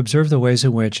 to observe the ways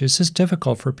in which it's just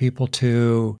difficult for people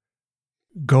to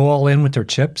go all in with their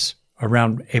chips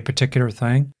around a particular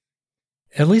thing.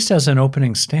 At least as an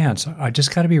opening stance, I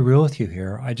just got to be real with you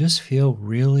here. I just feel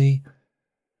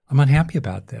I'm unhappy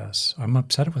about this. I'm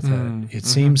upset with it. It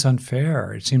seems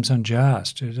unfair. It seems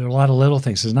unjust. There are a lot of little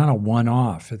things. It's not a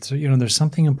one-off. It's, there's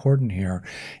something important here.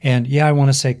 And yeah, I want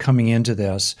to say coming into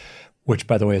this, which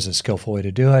by the way is a skillful way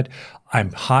to do it,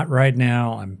 I'm hot right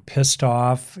now. I'm pissed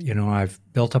off. I've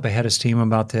built up a head of steam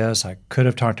about this. I could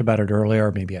have talked about it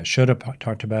earlier. Maybe I should have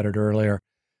talked about it earlier.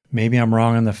 Maybe I'm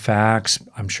wrong on the facts.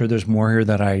 I'm sure there's more here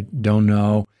that I don't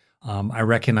know. I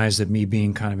recognize that me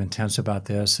being kind of intense about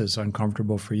this is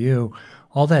uncomfortable for you.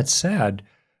 All that said,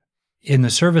 in the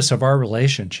service of our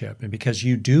relationship, and because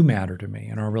you do matter to me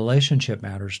and our relationship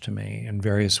matters to me in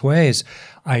various ways,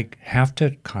 I have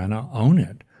to kind of own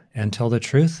it and tell the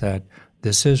truth that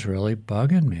this is really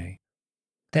bugging me.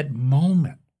 That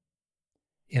moment,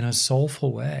 in a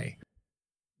soulful way,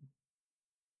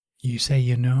 you say,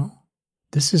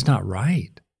 this is not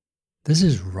right. This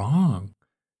is wrong.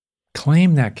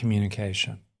 Claim that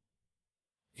communication,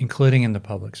 including in the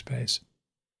public space.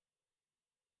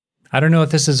 I don't know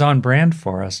if this is on brand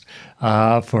for us,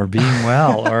 for being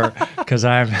well, or because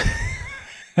I'm...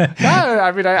 No,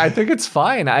 I mean, I think it's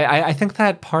fine. I think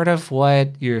that part of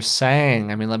what you're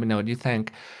saying, I mean, let me know what you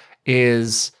think,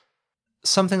 is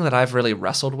something that I've really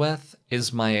wrestled with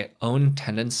is my own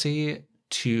tendency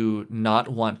to not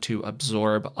want to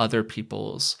absorb other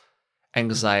people's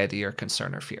anxiety or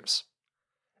concern or fears.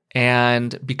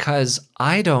 And because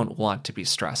I don't want to be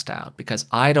stressed out, because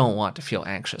I don't want to feel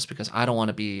anxious, because I don't want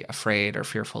to be afraid or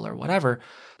fearful or whatever,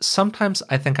 sometimes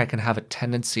I think I can have a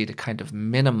tendency to kind of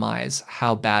minimize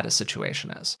how bad a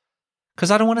situation is.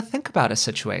 Because I don't want to think about a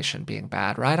situation being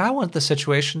bad, right? I want the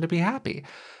situation to be happy.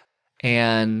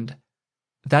 And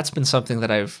that's been something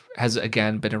that has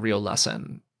again been a real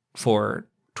lesson for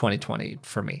 2020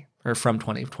 for me, or from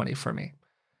 2020 for me.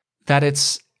 That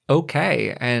it's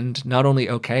okay, and not only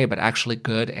okay, but actually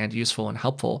good and useful and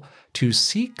helpful to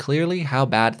see clearly how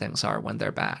bad things are when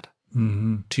they're bad.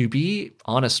 Mm-hmm. To be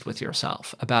honest with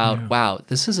yourself about, wow,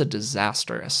 this is a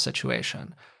disastrous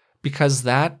situation. Because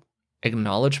that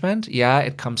acknowledgement,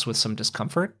 it comes with some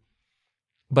discomfort,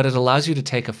 but it allows you to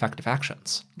take effective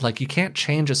actions. Like, you can't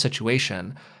change a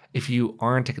situation if you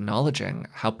aren't acknowledging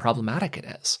how problematic it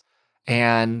is.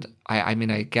 And I mean,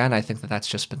 again, I think that that's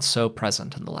just been so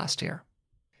present in the last year.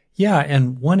 Yeah,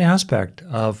 and one aspect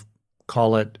of,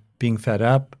 call it being fed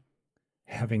up,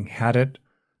 having had it,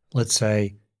 let's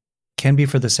say, can be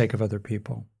for the sake of other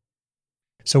people.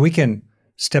 So we can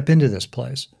step into this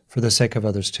place for the sake of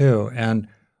others too. And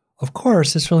of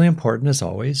course, it's really important, as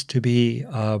always, to be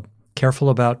careful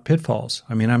about pitfalls.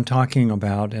 I mean, I'm talking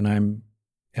about, and I'm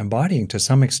embodying to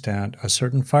some extent, a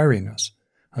certain fieriness,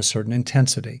 a certain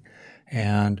intensity.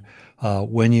 And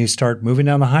when you start moving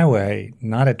down the highway,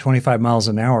 not at 25 miles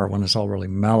an hour when it's all really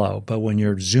mellow, but when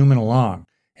you're zooming along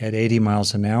at 80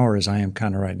 miles an hour, as I am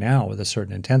kind of right now with a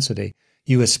certain intensity,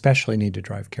 you especially need to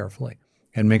drive carefully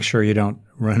and make sure you don't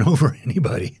run over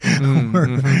anybody or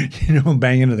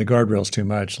bang into the guardrails too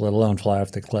much, let alone fly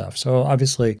off the cliff. So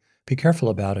obviously be careful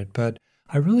about it. But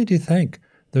I really do think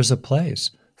there's a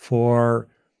place for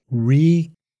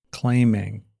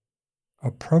reclaiming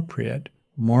appropriate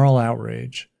moral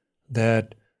outrage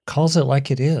that calls it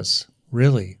like it is,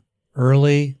 really,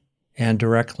 early and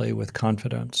directly with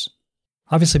confidence.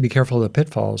 Obviously be careful of the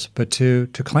pitfalls, but to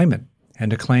claim it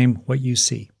and to claim what you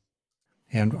see.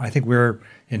 And I think we're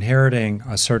inheriting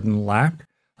a certain lack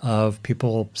of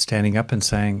people standing up and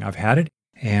saying, I've had it.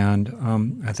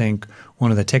 And I think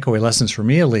one of the takeaway lessons for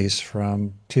me, at least,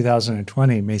 from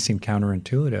 2020 may seem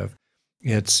counterintuitive.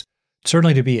 It's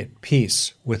certainly to be at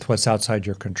peace with what's outside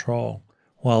your control,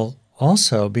 while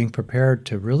also being prepared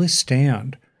to really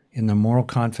stand in the moral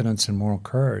confidence and moral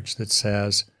courage that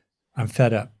says, I'm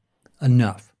fed up.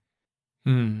 Enough.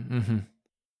 Mm-hmm.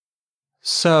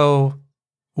 So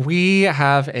we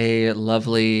have a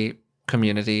lovely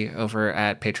community over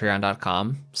at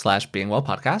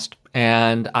patreon.com/beingwellpodcast.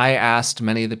 And I asked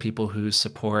many of the people who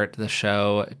support the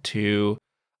show to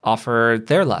offer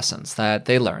their lessons that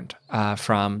they learned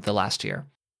from the last year.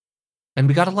 And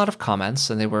we got a lot of comments,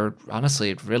 and they were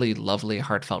honestly really lovely,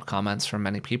 heartfelt comments from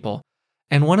many people.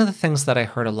 And one of the things that I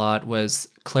heard a lot was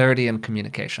clarity and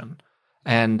communication,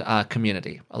 and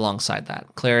community alongside that.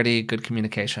 Clarity, good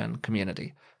communication,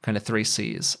 community, kind of 3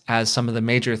 C's, as some of the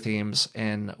major themes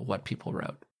in what people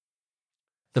wrote.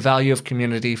 The value of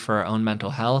community for our own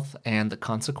mental health and the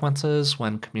consequences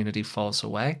when community falls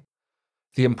away.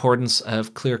 The importance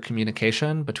of clear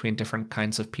communication between different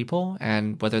kinds of people,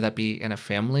 and whether that be in a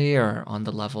family or on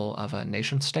the level of a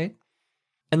nation state.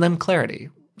 And then clarity,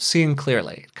 seeing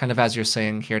clearly, kind of as you're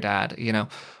saying here, Dad,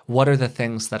 what are the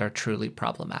things that are truly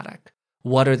problematic?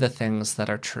 What are the things that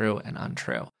are true and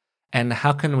untrue? And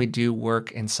how can we do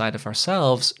work inside of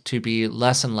ourselves to be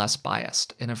less and less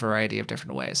biased in a variety of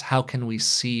different ways? How can we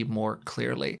see more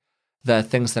clearly the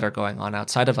things that are going on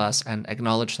outside of us and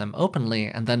acknowledge them openly,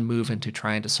 and then move into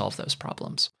trying to solve those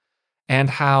problems? And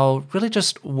how really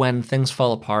just when things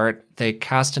fall apart, they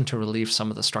cast into relief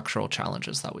some of the structural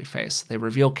challenges that we face. They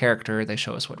reveal character, they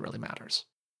show us what really matters.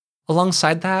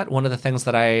 Alongside that, one of the things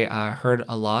that I heard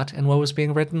a lot in what was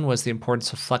being written was the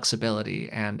importance of flexibility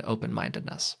and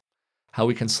open-mindedness. How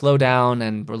we can slow down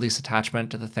and release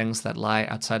attachment to the things that lie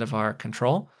outside of our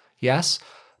control, yes,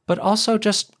 but also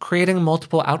just creating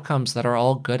multiple outcomes that are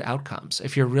all good outcomes.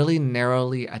 If you're really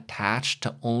narrowly attached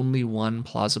to only one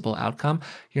plausible outcome,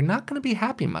 you're not going to be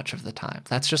happy much of the time.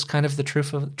 That's just kind of the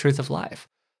truth of life.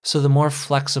 So the more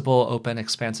flexible, open,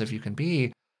 expansive you can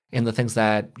be, in the things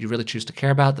that you really choose to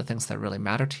care about, the things that really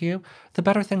matter to you, the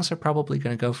better things are probably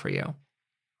going to go for you.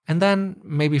 And then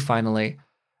maybe finally,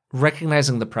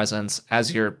 recognizing the presence,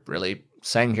 as you're really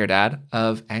saying here, Dad,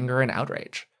 of anger and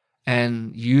outrage,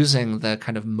 and using the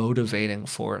kind of motivating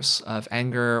force of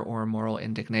anger or moral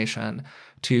indignation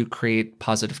to create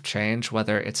positive change,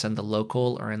 whether it's in the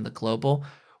local or in the global,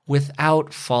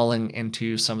 without falling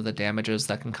into some of the damages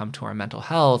that can come to our mental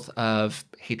health of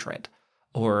hatred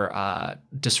or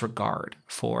disregard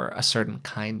for a certain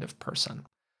kind of person.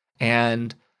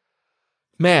 And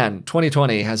man,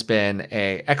 2020 has been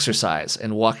a exercise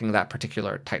in walking that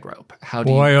particular tightrope. How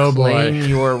do you claim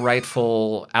your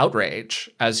rightful outrage,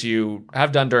 as you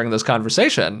have done during this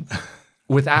conversation,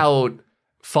 without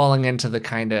falling into the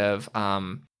kind of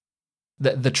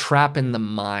the trap in the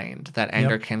mind that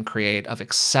anger can create of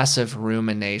excessive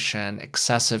rumination,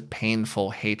 excessive painful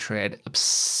hatred,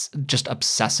 just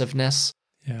obsessiveness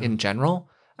in general,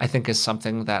 I think is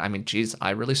something that, I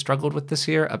really struggled with this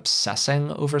year,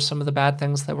 obsessing over some of the bad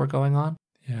things that were going on.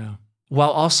 Yeah.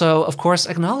 While also, of course,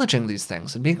 acknowledging these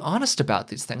things and being honest about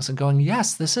these things and going,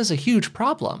 yes, this is a huge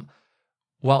problem,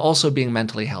 while also being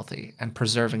mentally healthy and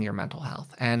preserving your mental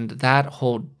health. And that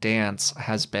whole dance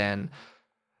has been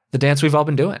the dance we've all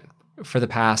been doing for the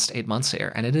past 8 months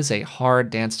here. And it is a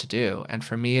hard dance to do. And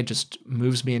for me, it just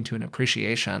moves me into an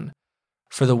appreciation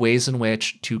for the ways in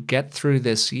which to get through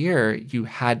this year, you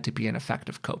had to be an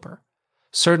effective coper.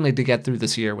 Certainly to get through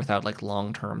this year without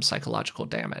long-term psychological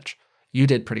damage. You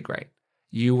did pretty great.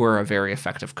 You were a very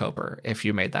effective coper if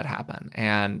you made that happen.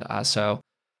 And so,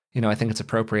 I think it's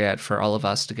appropriate for all of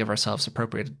us to give ourselves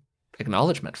appropriate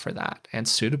acknowledgement for that and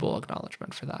suitable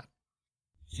acknowledgement for that.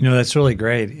 That's really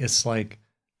great. It's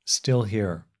still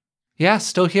here. Yeah,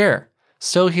 still here.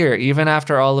 Still here. Even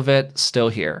after all of it, still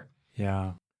here.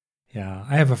 Yeah. Yeah.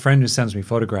 I have a friend who sends me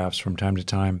photographs from time to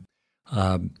time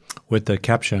with the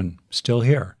caption, still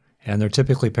here. And they're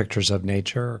typically pictures of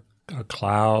nature, a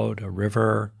cloud, a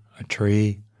river, a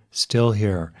tree, still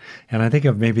here. And I think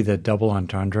of maybe the double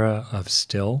entendre of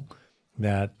still,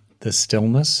 that the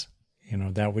stillness,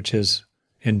 that which is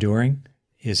enduring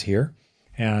is here.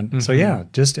 And so, yeah,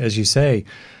 just as you say,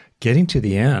 getting to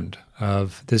the end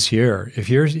of this year, if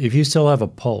you still have a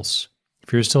pulse,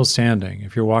 if you're still standing,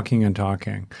 if you're walking and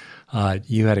talking,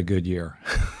 you had a good year,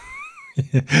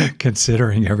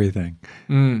 considering everything.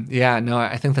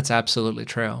 I think that's absolutely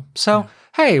true. So,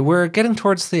 hey, we're getting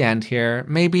towards the end here.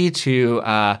 Maybe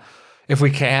to, if we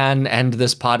can, end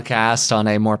this podcast on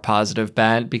a more positive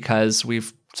bent, because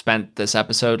we've spent this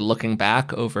episode looking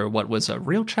back over what was a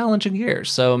real challenging year.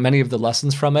 So many of the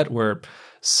lessons from it were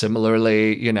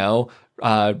similarly,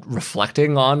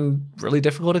 reflecting on really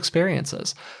difficult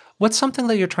experiences. What's something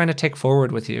that you're trying to take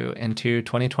forward with you into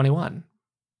 2021?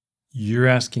 You're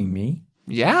asking me?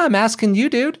 Yeah, I'm asking you,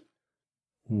 dude.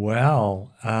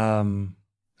 Well,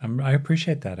 I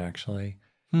appreciate that, actually.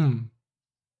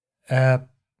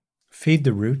 Feed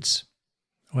the roots.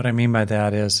 What I mean by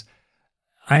that is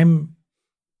I'm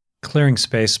clearing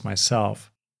space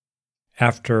myself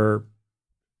after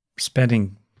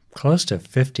spending close to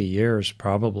 50 years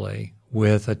probably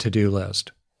with a to-do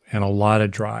list and a lot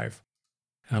of drive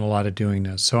and a lot of doing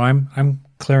this. So I'm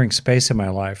clearing space in my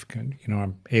life.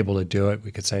 I'm able to do it.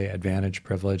 We could say advantage,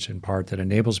 privilege in part that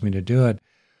enables me to do it.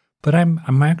 But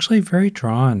I'm actually very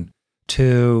drawn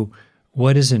to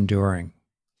what is enduring.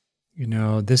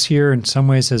 This year in some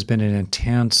ways has been an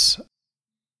intense,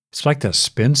 it's like the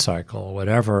spin cycle, or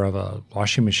whatever, of a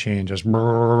washing machine, just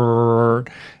and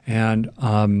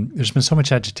there's been so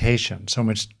much agitation, so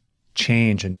much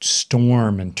change and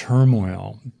storm and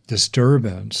turmoil,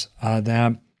 disturbance,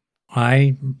 that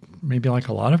I, maybe like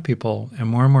a lot of people, am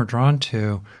more and more drawn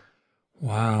to,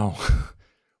 wow,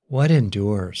 what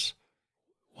endures?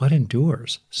 What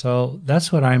endures? So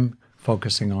that's what I'm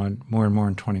focusing on more and more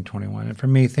in 2021. And for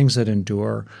me, things that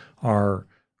endure are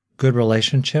good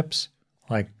relationships,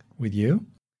 like with you,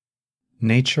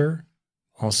 nature,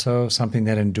 also something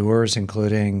that endures,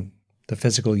 including the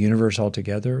physical universe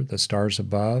altogether, the stars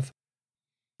above,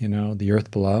 the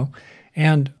earth below,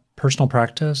 and personal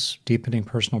practice, deepening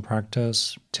personal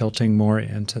practice, tilting more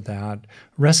into that,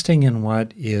 resting in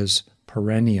what is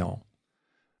perennial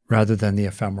rather than the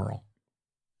ephemeral,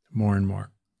 more and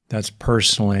more. That's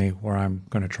personally where I'm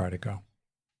going to try to go.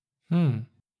 Well,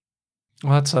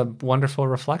 that's a wonderful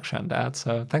reflection, Dad.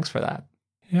 So thanks for that.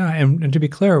 Yeah, and to be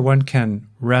clear, one can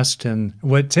rest in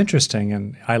what's interesting,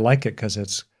 and I like it because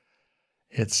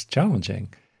it's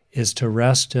challenging, is to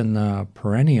rest in the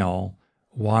perennial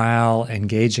while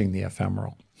engaging the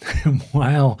ephemeral,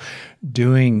 while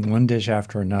doing one dish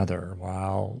after another,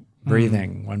 while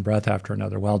breathing one breath after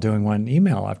another, while doing one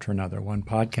email after another, one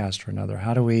podcast or another?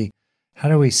 How do we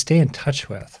stay in touch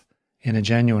with, in a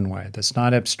genuine way that's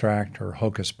not abstract or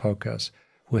hocus pocus,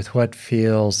 with what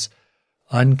feels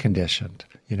unconditioned,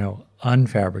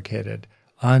 unfabricated,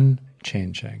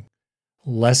 unchanging,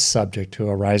 less subject to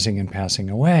arising and passing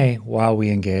away while we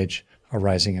engage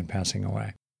arising and passing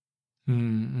away?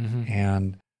 Mm-hmm.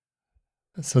 And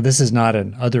so this is not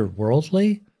an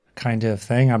otherworldly kind of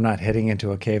thing. I'm not heading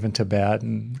into a cave in Tibet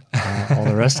and all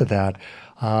the rest of that.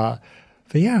 But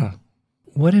yeah,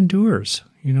 what endures?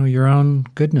 Your own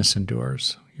goodness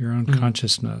endures, your own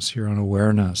consciousness, your own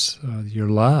awareness, your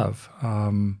love,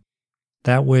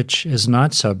 that which is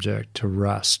not subject to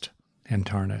rust and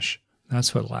tarnish.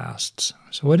 That's what lasts.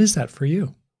 So what is that for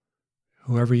you,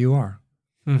 whoever you are?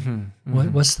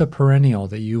 What's the perennial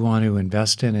that you want to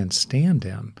invest in and stand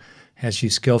in as you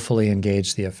skillfully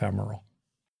engage the ephemeral?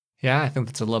 Yeah, I think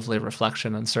that's a lovely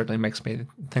reflection and certainly makes me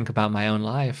think about my own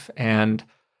life. And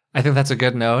I think that's a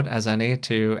good note, as any,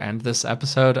 to end this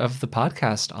episode of the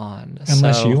podcast on.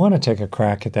 Unless you want to take a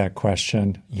crack at that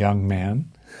question, young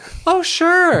man. Oh,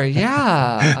 sure.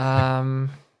 Yeah.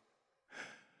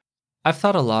 I've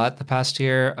thought a lot the past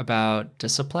year about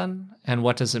discipline and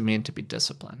what does it mean to be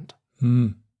disciplined.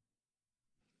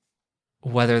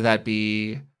 Whether that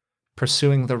be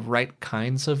pursuing the right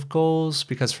kinds of goals,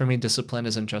 because for me, discipline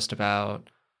isn't just about,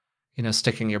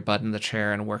 sticking your butt in the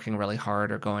chair and working really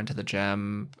hard or going to the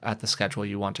gym at the schedule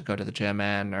you want to go to the gym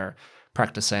in, or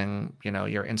practicing,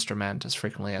 your instrument as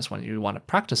frequently as when you want to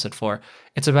practice it for.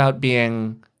 It's about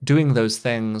doing those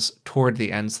things toward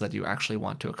the ends that you actually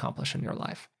want to accomplish in your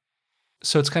life.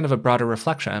 So it's kind of a broader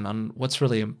reflection on what's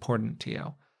really important to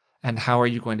you and how are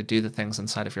you going to do the things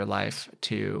inside of your life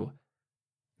to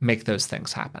make those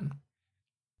things happen.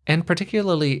 And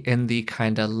particularly in the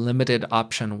kind of limited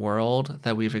option world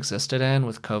that we've existed in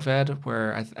with COVID,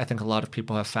 where I think a lot of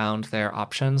people have found their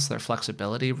options, their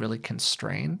flexibility really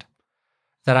constrained.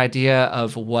 That idea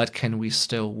of what can we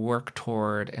still work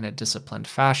toward in a disciplined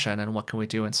fashion and what can we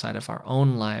do inside of our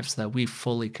own lives that we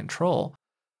fully control,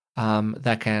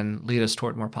 that can lead us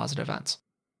toward more positive ends.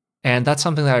 And that's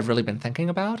something that I've really been thinking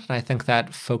about. And I think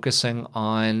that focusing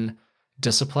on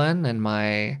discipline in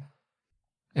my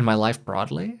life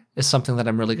broadly is something that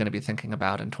I'm really going to be thinking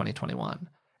about in 2021.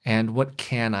 And what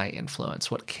can I influence?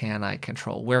 What can I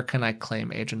control? Where can I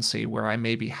claim agency where I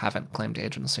maybe haven't claimed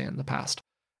agency in the past?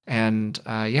 And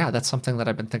that's something that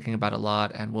I've been thinking about a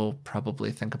lot and will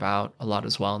probably think about a lot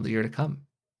as well in the year to come.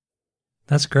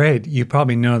 That's great. You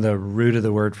probably know the root of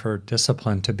the word for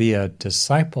discipline, to be a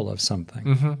disciple of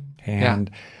something. And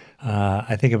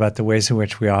I think about the ways in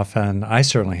which I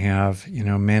certainly have,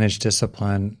 managed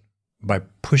discipline by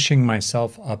pushing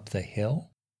myself up the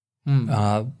hill.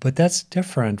 But that's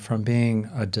different from being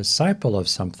a disciple of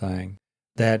something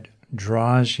that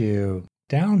draws you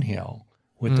downhill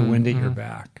with the wind at your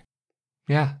back.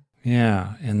 Yeah.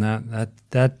 Yeah. And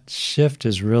that shift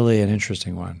is really an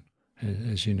interesting one,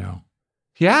 as you know.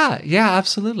 Yeah,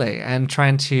 absolutely. And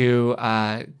trying to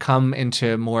come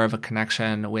into more of a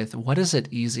connection with what is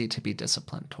it easy to be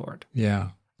disciplined toward? Yeah.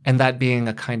 And that being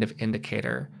a kind of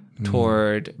indicator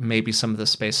toward maybe some of the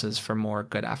spaces for more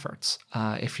good efforts.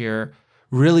 If you're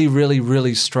really, really,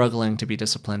 really struggling to be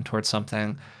disciplined towards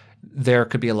something, there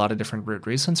could be a lot of different root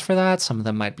reasons for that. Some of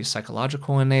them might be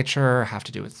psychological in nature, have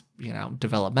to do with,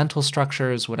 developmental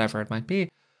structures, whatever it might be.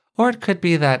 Or it could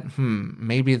be that,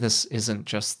 maybe this isn't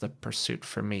just the pursuit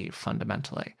for me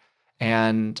fundamentally.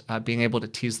 And being able to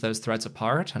tease those threads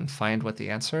apart and find what the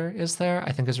answer is there,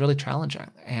 I think is really challenging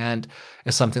and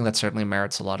is something that certainly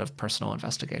merits a lot of personal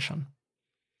investigation.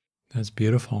 That's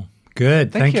beautiful.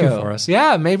 Good. Thank you, Forrest.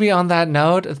 Yeah, maybe on that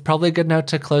note, it's probably a good note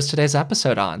to close today's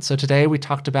episode on. So today we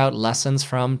talked about lessons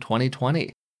from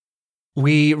 2020.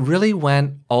 We really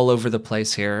went all over the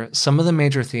place here. Some of the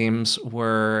major themes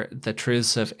were the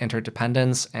truths of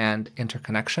interdependence and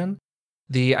interconnection,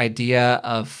 the idea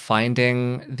of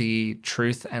finding the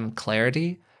truth and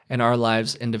clarity in our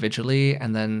lives individually,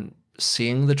 and then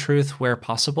seeing the truth where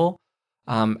possible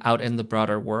out in the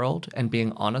broader world, and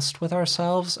being honest with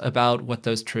ourselves about what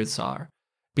those truths are.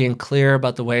 Being clear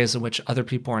about the ways in which other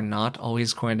people are not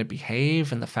always going to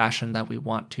behave in the fashion that we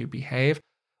want to behave,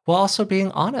 while also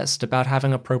being honest about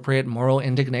having appropriate moral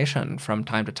indignation from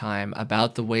time to time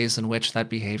about the ways in which that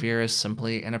behavior is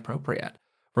simply inappropriate,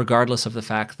 regardless of the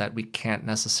fact that we can't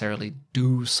necessarily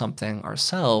do something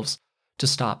ourselves to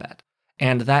stop it.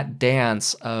 And that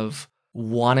dance of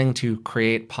wanting to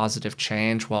create positive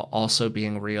change while also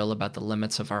being real about the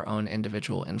limits of our own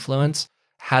individual influence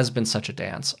has been such a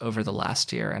dance over the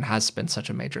last year and has been such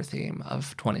a major theme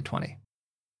of 2020.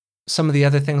 Some of the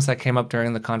other things that came up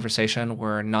during the conversation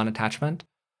were non-attachment.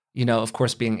 Of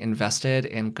course, being invested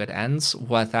in good ends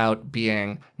without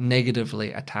being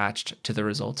negatively attached to the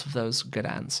results of those good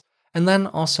ends. And then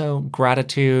also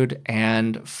gratitude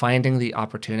and finding the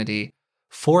opportunity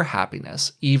for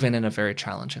happiness, even in a very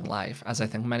challenging life, as I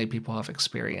think many people have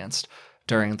experienced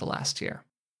during the last year.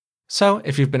 So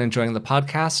if you've been enjoying the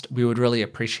podcast, we would really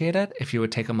appreciate it if you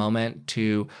would take a moment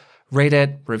to rate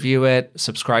it, review it,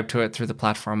 subscribe to it through the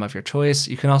platform of your choice.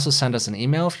 You can also send us an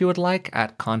email if you would like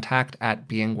at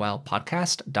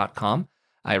contact@beingwellpodcast.com.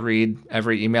 I read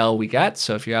every email we get,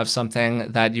 so if you have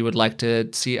something that you would like to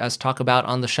see us talk about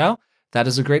on the show, that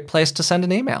is a great place to send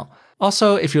an email.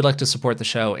 Also, if you'd like to support the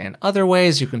show in other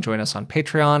ways, you can join us on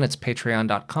Patreon. It's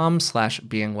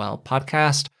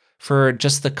patreon.com/beingwellpodcast. For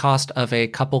just the cost of a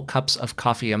couple cups of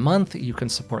coffee a month, you can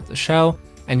support the show,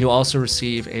 and you'll also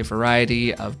receive a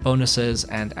variety of bonuses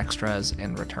and extras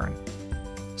in return.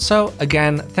 So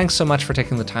again, thanks so much for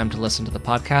taking the time to listen to the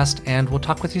podcast, and we'll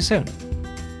talk with you soon.